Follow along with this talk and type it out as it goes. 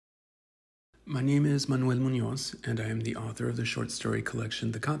My name is Manuel Muñoz, and I am the author of the short story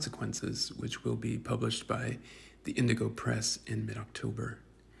collection The Consequences, which will be published by the Indigo Press in mid-October.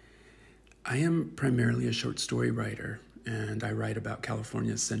 I am primarily a short story writer, and I write about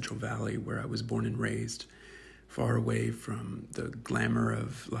California's Central Valley, where I was born and raised, far away from the glamour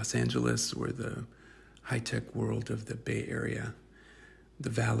of Los Angeles or the high-tech world of the Bay Area. The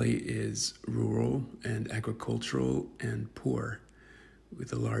valley is rural and agricultural and poor,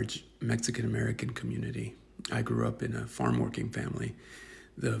 with a large Mexican-American community. I grew up in a farm-working family,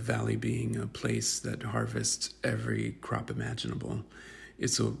 the valley being a place that harvests every crop imaginable.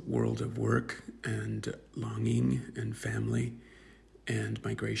 It's a world of work and longing and family and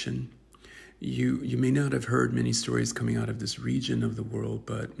migration. You may not have heard many stories coming out of this region of the world,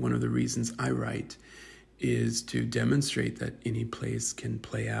 but one of the reasons I write is to demonstrate that any place can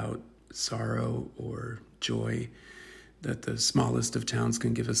play out sorrow or joy, that the smallest of towns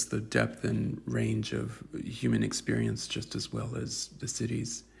can give us the depth and range of human experience just as well as the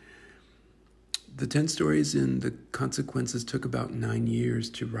cities. The 10 stories in The Consequences took about 9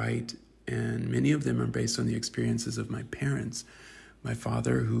 years to write, and many of them are based on the experiences of my parents. My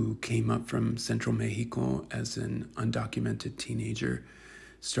father, who came up from central Mexico as an undocumented teenager,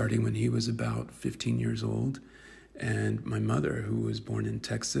 starting when he was about 15 years old, and my mother, who was born in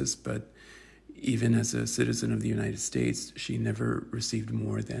Texas, but even as a citizen of the United States, she never received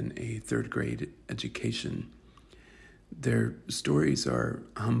more than a third-grade education. Their stories are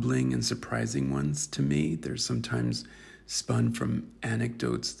humbling and surprising ones to me. They're sometimes spun from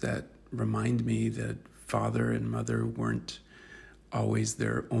anecdotes that remind me that father and mother weren't always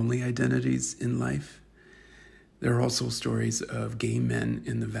their only identities in life. There are also stories of gay men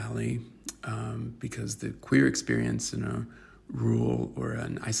in the valley, because the queer experience in a rural or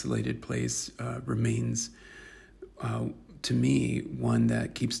an isolated place remains, to me, one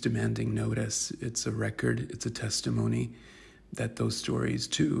that keeps demanding notice. It's a record, it's a testimony that those stories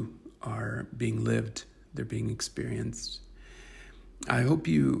too are being lived, they're being experienced. I hope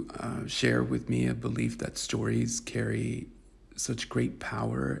you share with me a belief that stories carry such great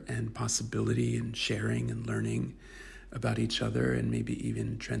power and possibility in sharing and learning about each other and maybe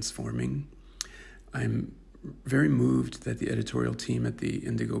even transforming. I'm very moved that the editorial team at the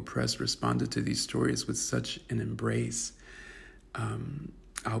Indigo Press responded to these stories with such an embrace.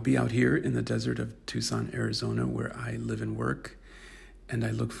 I'll be out here in the desert of Tucson, Arizona, where I live and work, and I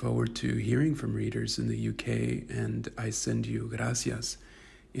look forward to hearing from readers in the UK, and I send you gracias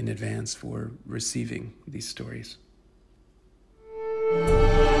in advance for receiving these stories.